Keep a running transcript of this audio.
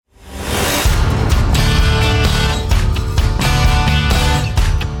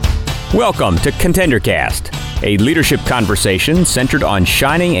Welcome to ContenderCast, a leadership conversation centered on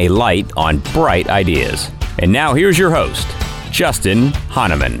shining a light on bright ideas. And now here's your host, Justin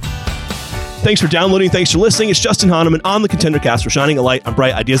Hahnemann. Thanks for downloading. Thanks for listening. It's Justin Hahnemann on the ContenderCast. We're shining a light on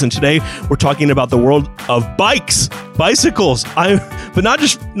bright ideas. And today we're talking about the world of bicycles. But not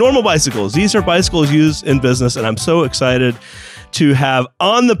just normal bicycles. These are bicycles used in business. And I'm so excited to have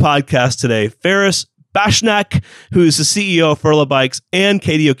on the podcast today, Faris Bashnak, who is the CEO of Furla Bikes, and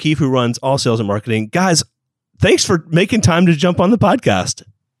Katie O'Keefe, who runs all sales and marketing. Guys, thanks for making time to jump on the podcast.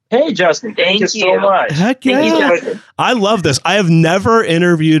 Hey, Justin. Thank you so much. Heck yeah. I love this. I have never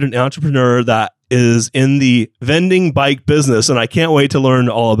interviewed an entrepreneur that is in the vending bike business, and I can't wait to learn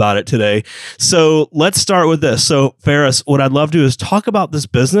all about it today. So let's start with this. So, Faris, what I'd love to do is talk about this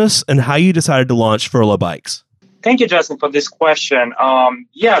business and how you decided to launch Furla Bikes. Thank you, Justin, for this question.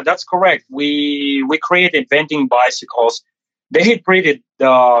 Yeah, that's correct. We created vending bicycles. They hit pretty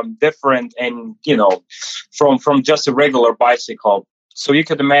different, and from just a regular bicycle. So you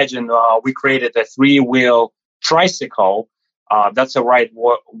could imagine we created a 3-wheel tricycle. That's the right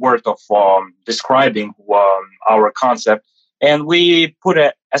word of describing our concept. And we put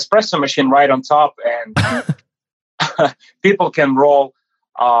an espresso machine right on top, and people can roll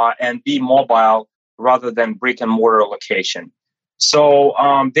and be mobile rather than brick and mortar location. So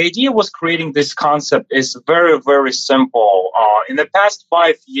the idea was creating this concept is very, very simple. In the past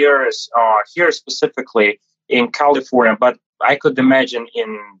 5 years, here specifically in California, but I could imagine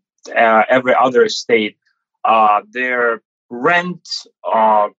in every other state, their rent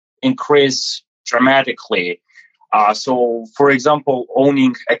increased dramatically. So, for example,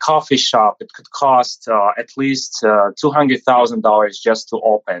 owning a coffee shop, it could cost at least $200,000 just to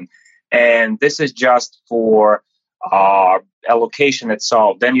open. And this is just for a location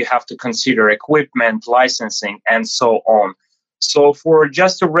itself. Then you have to consider equipment, licensing, and so on. So for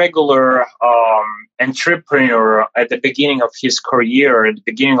just a regular entrepreneur at the beginning of his career, at the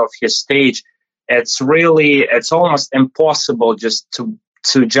beginning of his stage, it's almost impossible just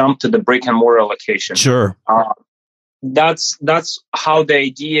to jump to the brick and mortar location. Sure. That's how the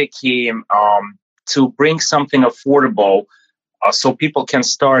idea came, to bring something affordable so people can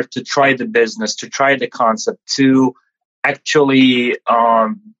start to try the business, to try the concept, to actually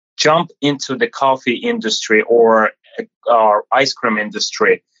jump into the coffee industry or ice cream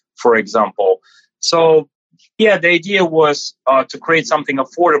industry, for example. So, yeah, the idea was to create something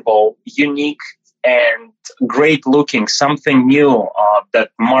affordable, unique, and great looking, something new that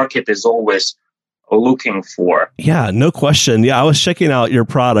market is always looking for. Yeah, no question. Yeah, I was checking out your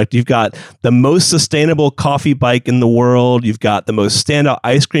product. You've got the most sustainable coffee bike in the world. You've got the most standout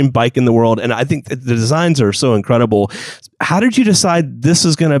ice cream bike in the world. And I think the designs are so incredible. How did you decide this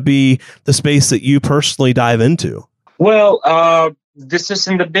is going to be the space that you personally dive into? Well, this is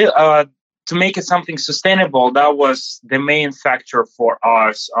in the to make it something sustainable. That was the main factor for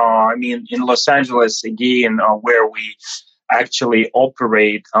us. In Los Angeles, again, where we actually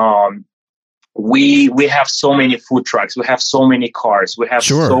operate, we have so many food trucks, we have so many cars, we have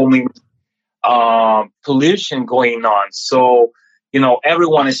so many pollution going on. So,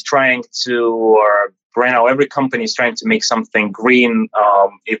 everyone is trying to, right now, every company is trying to make something green.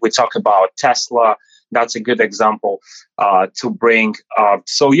 If we talk about Tesla, that's a good example to bring.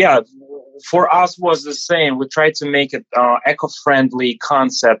 So, yeah, for us was the same. We tried to make it eco-friendly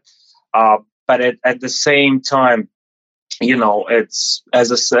concept, but at the same time, it's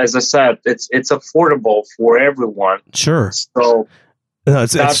as I said, it's affordable for everyone. Sure. So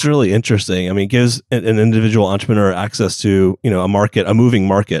it's really interesting. I mean, it gives an individual entrepreneur access to a moving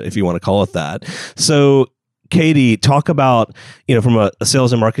market, if you want to call it that. So, Katie, talk about from a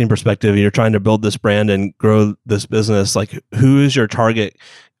sales and marketing perspective. You're trying to build this brand and grow this business. Like, who is your target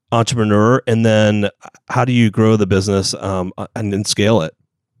entrepreneur, and then how do you grow the business and then scale it?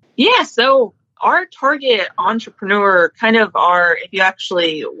 Yeah. So our target entrepreneur kind of if you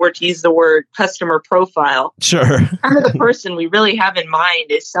actually were to use the word customer profile, sure, kind of the person we really have in mind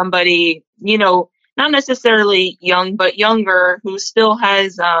is somebody, not necessarily young, but younger, who still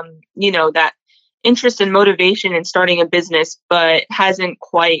has, that interest and motivation in starting a business, but hasn't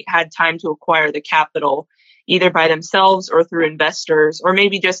quite had time to acquire the capital, either by themselves or through investors, or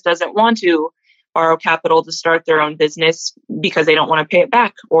maybe just doesn't want to borrow capital to start their own business because they don't want to pay it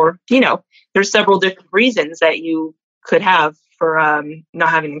back, or, there's several different reasons that you could have for not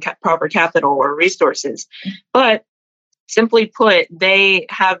having proper capital or resources. But simply put, they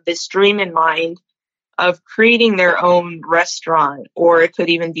have this dream in mind of creating their own restaurant, or it could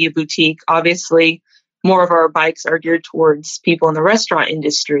even be a boutique. Obviously, more of our bikes are geared towards people in the restaurant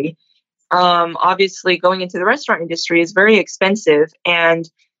industry. Obviously, going into the restaurant industry is very expensive, and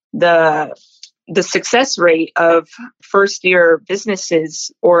the success rate of first year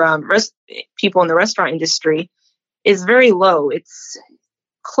businesses or people in the restaurant industry is very low. It's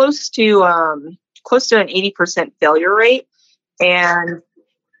close to an 80% failure rate. And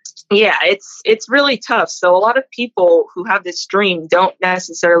yeah, it's really tough. So a lot of people who have this dream don't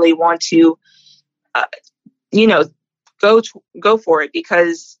necessarily want to, go for it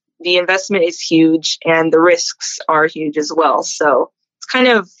because the investment is huge and the risks are huge as well. So it's kind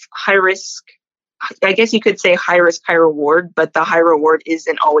of high risk. I guess you could say high risk, high reward, but the high reward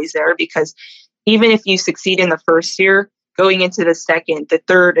isn't always there because even if you succeed in the first year, going into the second, the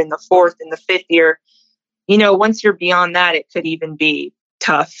third, and the fourth, and the fifth year, once you're beyond that, it could even be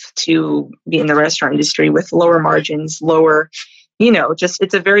tough to be in the restaurant industry with lower margins, lower,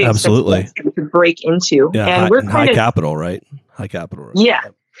 it's a very absolutely expensive to break into. Yeah, and we're high capital, right? High capital. Right? Yeah.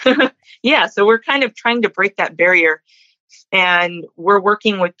 Yeah. So we're kind of trying to break that barrier. And we're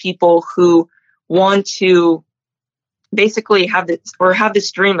working with people who want to basically have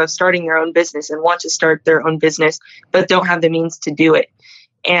this dream of starting their own business and want to start their own business, but don't have the means to do it.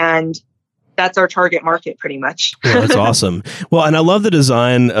 And that's our target market pretty much. Well, that's awesome. Well, and I love the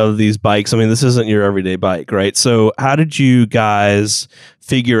design of these bikes. I mean, this isn't your everyday bike, right? So how did you guys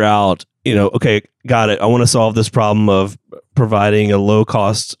figure out, okay, got it. I want to solve this problem of providing a low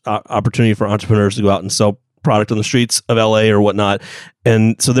cost opportunity for entrepreneurs to go out and sell product on the streets of LA or whatnot.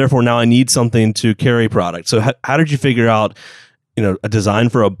 And so therefore now I need something to carry product. So how did you figure out, a design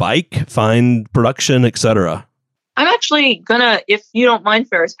for a bike, find production, etc.? I'm actually gonna, if you don't mind,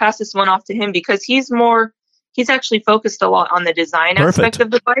 Ferris, pass this one off to him because he's actually focused a lot on the design aspect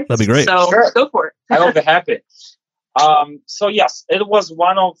of the bike. That'd be great. So Sure. Go for it. I will be happy. So yes, it was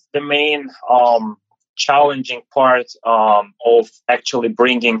one of the main challenging parts of actually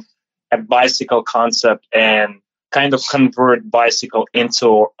bringing a bicycle concept and kind of convert bicycle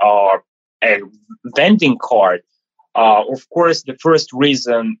into a vending cart. Of course, the first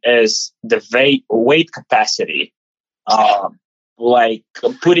reason is the weight capacity. Like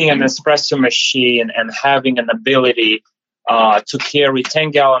putting an espresso machine and having an ability to carry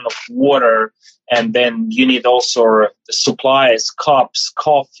 10 gallons of water, and then you need also supplies, cups,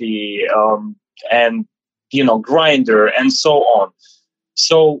 coffee, and grinder, and so on.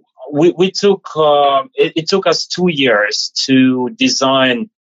 So we took it took us 2 years to design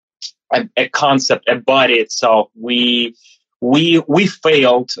a concept, a body itself. We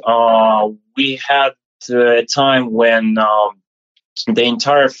failed. We had a time when the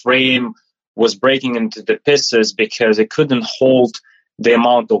entire frame was breaking into the pieces because it couldn't hold the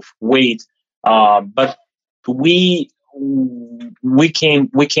amount of weight. But we came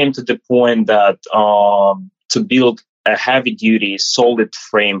to the point that to build a heavy duty solid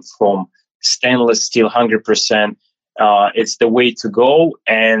frame from stainless steel 100%, it's the way to go.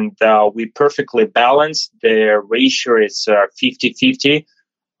 And we perfectly balanced. The ratio is 50-50.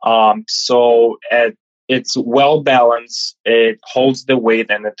 So it's well balanced. It holds the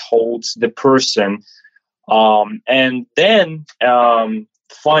weight and it holds the person. And then,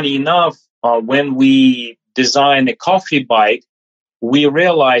 funny enough, when we designed a coffee bike, we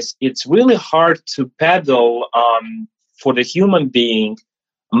realized it's really hard to pedal for the human being.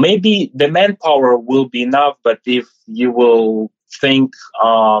 Maybe the manpower will be enough, but if you will think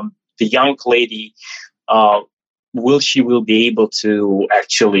the young lady, will be able to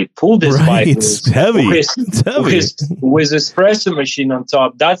actually pull this bike it's heavy. With espresso machine on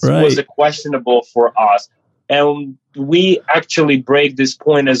top? That was a questionable for us. And we actually break this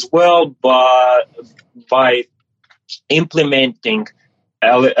point as well by implementing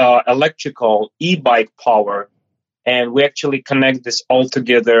electrical e-bike power. And we actually connect this all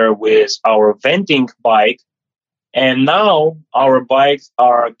together with our vending bike. And now our bikes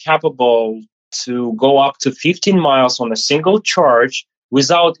are capable to go up to 15 miles on a single charge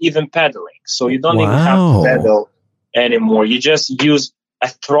without even pedaling. So you don't even have to pedal anymore. You just use a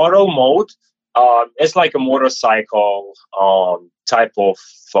throttle mode. It's like a motorcycle type of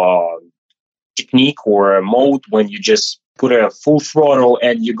technique or a mode when you just put a full throttle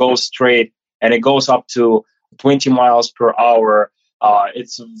and you go straight and it goes up to 20 miles per hour.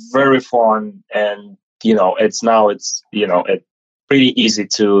 It's very fun, and it's pretty easy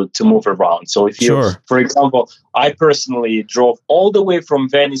to move around. So if you, for example, I personally drove all the way from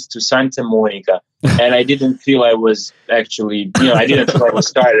Venice to Santa Monica, and I didn't feel I was actually, I didn't feel I was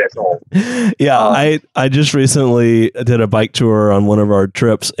tired at all. Yeah, I just recently did a bike tour on one of our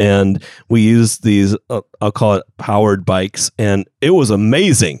trips, and we used these, I'll call it powered bikes, and it was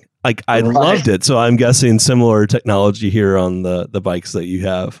amazing. Like I loved it. So I'm guessing similar technology here on the bikes that you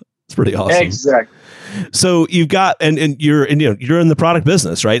have. It's pretty awesome. Exactly. So you've got, and you're in the product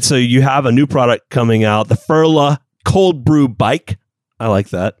business, right? So you have a new product coming out, the Furla Cold Brew Bike. I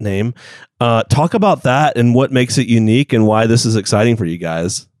like that name. Talk about that and what makes it unique and why this is exciting for you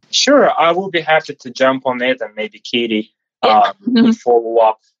guys. Sure, I will be happy to jump on it, and maybe Katie will follow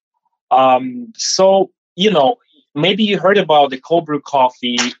up. So, maybe you heard about the cold brew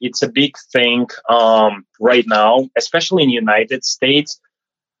coffee. It's a big thing right now, especially in the United States.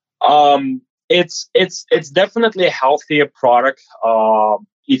 It's definitely a healthier product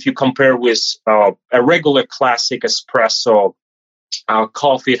if you compare with a regular classic espresso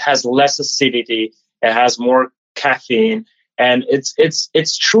coffee. It has less acidity, it has more caffeine, and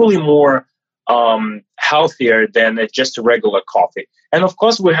it's truly more healthier than just a regular coffee. And of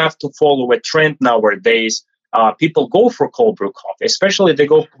course, we have to follow a trend nowadays. People go for cold brew coffee, especially they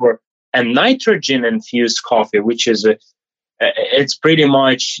go for a nitrogen infused coffee, which is it's pretty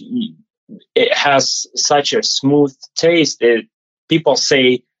much, it has such a smooth taste. People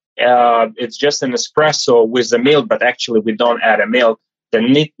say it's just an espresso with the milk, but actually we don't add a milk.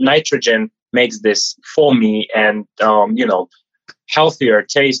 The nitrogen makes this foamy and healthier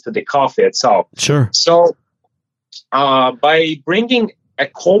taste to the coffee itself. Sure. So by bringing a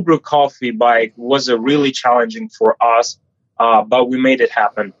cold brew coffee bike was a really challenging for us, but we made it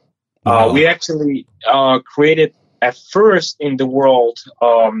happen. Wow. We actually created a first in the world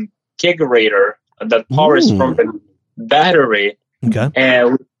kegerator that powers from the battery,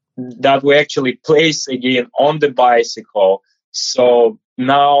 and that we actually place again on the bicycle. So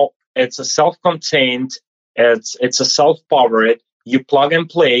now it's a self-contained, it's a self-powered. You plug and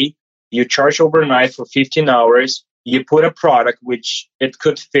play, you charge overnight for 15 hours, you put a product, which it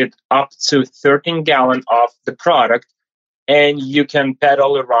could fit up to 13 gallons of the product, and you can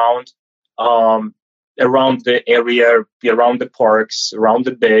pedal around the area, around the parks, around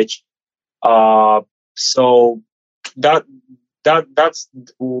the beach. So that's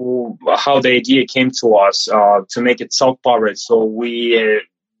how the idea came to us, to make it self-powered. So we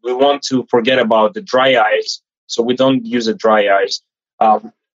want to forget about the dry ice. So we don't use a dry ice.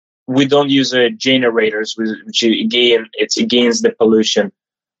 We don't use generators, which again, it's against the pollution.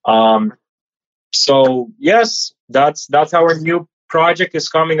 So yes, that's our new project is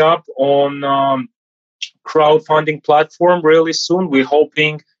coming up on crowdfunding platform really soon. We're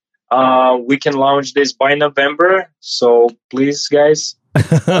hoping we can launch this by November. So please, guys,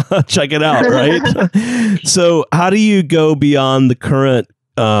 check it out. Right. So how do you go beyond the current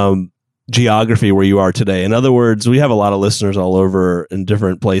geography where you are today? In other words, we have a lot of listeners all over in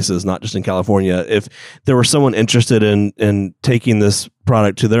different places, not just in California. If there were someone interested in taking this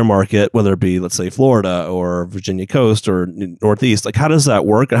product to their market, whether it be, let's say, Florida or Virginia Coast or Northeast, like how does that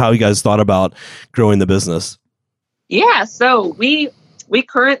work, and how you guys thought about growing the business? Yeah, so we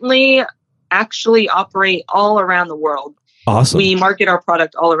currently actually operate all around the world. Awesome. We market our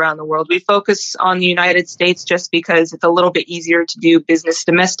product all around the world. We focus on the United States just because it's a little bit easier to do business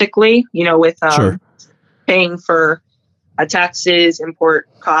domestically, with paying for taxes, import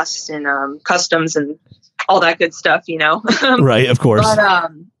costs, and customs and all that good stuff, Right, of course.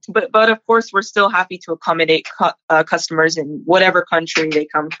 But of course, we're still happy to accommodate customers in whatever country they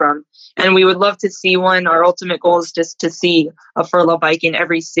come from. And we would love to see one. Our ultimate goal is just to see a Furla bike in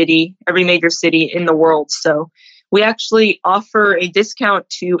every city, every major city in the world. So we actually offer a discount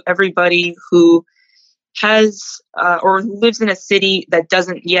to everybody who has or who lives in a city that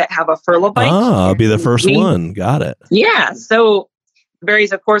doesn't yet have a Furla bike. I'll be the first one. Got it. Yeah. So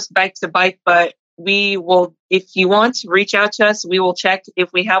varies, of course, bike to bike, but we will, if you want to reach out to us, we will check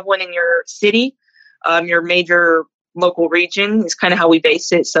if we have one in your city, your major local region is kind of how we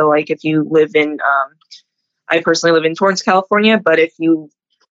base it. So like if you live in, I personally live in Torrance, California, but if you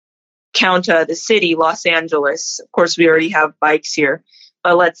count the city, Los Angeles, of course, we already have bikes here.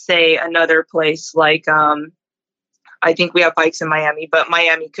 But let's say another place like, I think we have bikes in Miami, but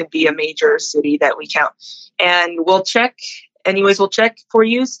Miami could be a major city that we count. And we'll check. Anyways, we'll check for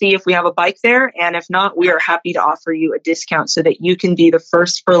you, see if we have a bike there. And if not, we are happy to offer you a discount so that you can be the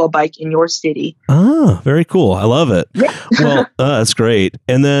first Furla bike in your city. Very cool. I love it. Yeah. Well, that's great.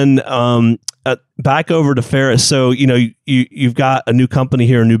 And then back over to Ferris. So, you've got a new company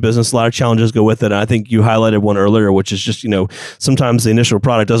here, a new business, a lot of challenges go with it. And I think you highlighted one earlier, which is just, sometimes the initial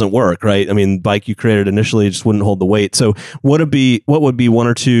product doesn't work, right? I mean, bike you created initially just wouldn't hold the weight. So what would be one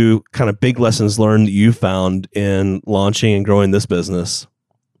or two kind of big lessons learned that you found in launching and growing this business?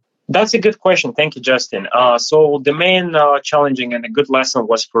 That's a good question. Thank you, Justin. So the main challenging and a good lesson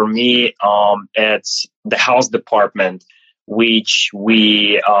was for me at the health department, which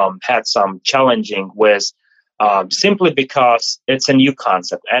we had some challenging with. simply because it's a new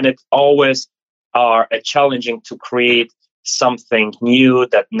concept, and it always challenging to create something new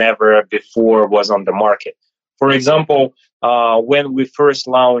that never before was on the market. For example, when we first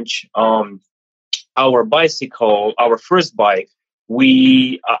launched our bicycle, our first bike,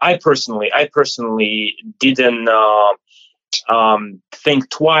 I personally didn't think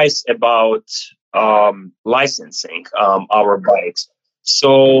twice about licensing our bikes.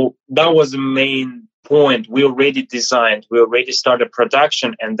 So that was the main point. We already designed, we already started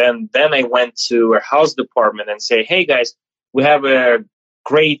production, and then I went to a house department and say, hey guys, we have a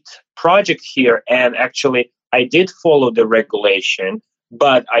great project here. And actually I did follow the regulation,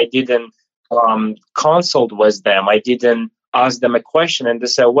 but I didn't consult with them. I didn't ask them a question, and they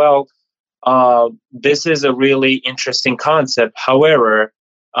said, well, this is a really interesting concept. However,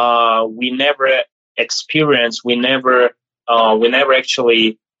 we never experienced, we never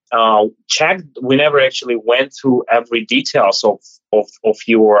actually checked, we never actually went through every details of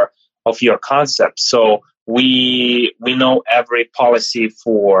your concept. So we know every policy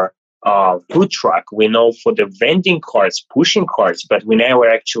for food truck, we know for the vending carts, pushing carts, but we never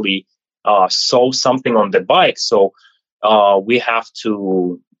actually saw something on the bike. So we have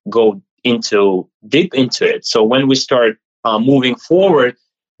to go deep into it. So when we start moving forward,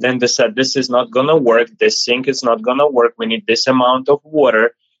 then they said, this is not going to work. This sink is not going to work. We need this amount of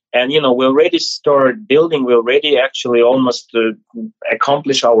water. And, we already start building. We already actually almost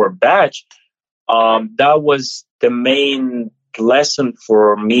accomplish our batch. That was the main lesson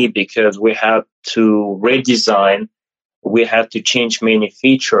for me, because we had to redesign. We had to change many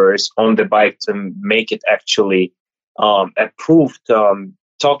features on the bike to make it actually approved.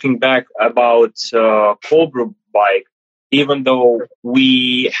 Talking back about Cobra bike, even though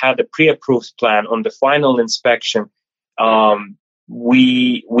we had a pre-approved plan, on the final inspection,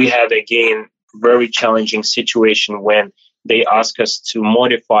 we had again very challenging situation when they asked us to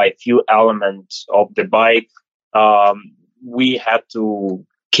modify a few elements of the bike. We have to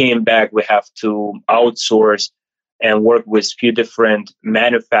outsource and work with few different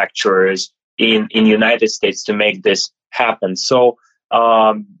manufacturers in United States to make this happen. So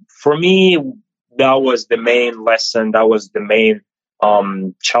for me, that was the main lesson. That was the main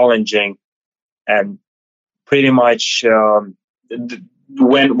challenging, and pretty much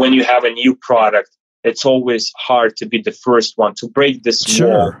when you have a new product, it's always hard to be the first one to break this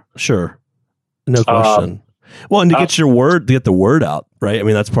wall. Sure, no question. Well, and to get the word out, right? I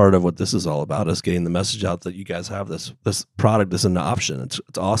mean, that's part of what this is all about, is getting the message out that you guys have this product as an option. It's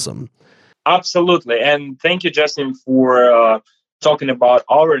awesome. Absolutely, and thank you, Justin, for talking about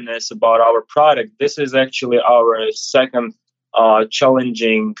awareness about our product. This is actually our second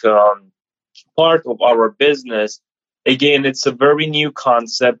challenging part of our business. Again, it's a very new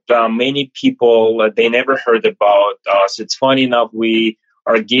concept. Many people, they never heard about us. It's funny enough, we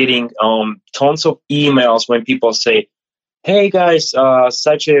are getting tons of emails when people say, hey guys,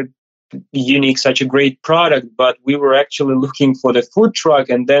 such a unique, such a great product, but we were actually looking for the food truck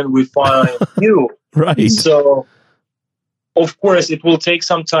and then we found you. Right. So, of course, it will take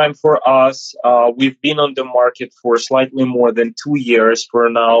some time for us. We've been on the market for slightly more than 2 years for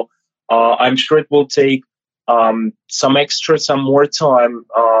now. I'm sure it will take some more time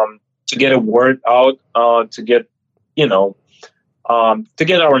to get a word out, to get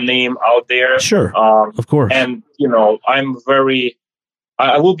our name out there. Sure, of course. And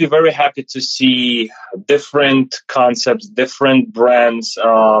I will be very happy to see different concepts, different brands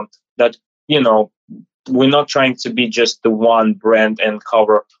that we're not trying to be just the one brand and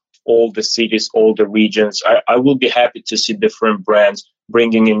cover all the cities, all the regions. I will be happy to see different brands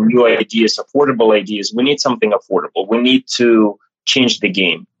bringing in new ideas, affordable ideas. We need something affordable. We need to change the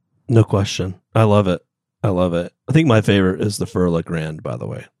game. No question. I love it. I think my favorite is the Furla Grand, by the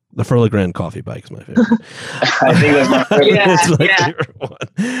way. The Furla Grand coffee bike is my favorite. I think that's my favorite. It's my favorite one.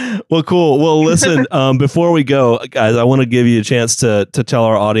 Well, cool. Well, listen, before we go, guys, I want to give you a chance to tell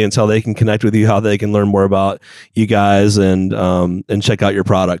our audience how they can connect with you, how they can learn more about you guys, and check out your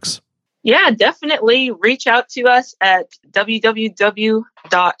products. Yeah, definitely reach out to us at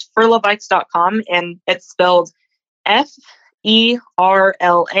www.furlabikes.com, and it's spelled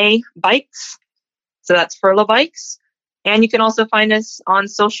FERLA bikes. So that's Furla Bikes. And you can also find us on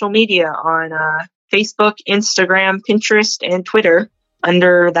social media on Facebook, Instagram, Pinterest, and Twitter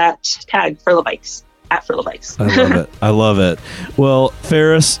under that tag, Furla Bikes, at Furla Bikes. I love it. Well,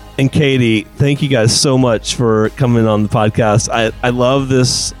 Faris and Katie, thank you guys so much for coming on the podcast. I love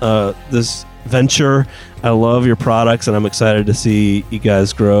this venture. I love your products, and I'm excited to see you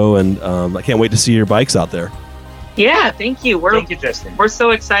guys grow, and I can't wait to see your bikes out there. Yeah, thank you. Thank you, Justin. We're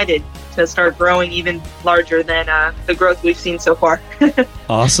so excited to start growing even larger than the growth we've seen so far.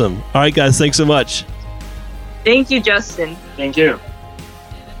 Awesome. All right, guys, thanks so much. Thank you, Justin. Thank you.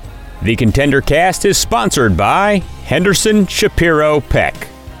 The Contender Cast is sponsored by Henderson Shapiro Peck.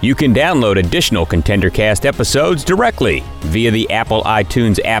 You can download additional Contender Cast episodes directly via the Apple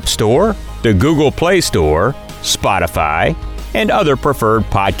iTunes App Store, the Google Play Store, Spotify, and other preferred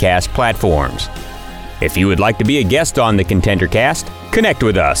podcast platforms. If you would like to be a guest on the Contender Cast, connect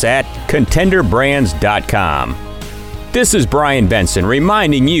with us at contenderbrands.com. This is Brian Benson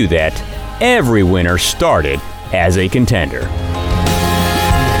reminding you that every winner started as a contender.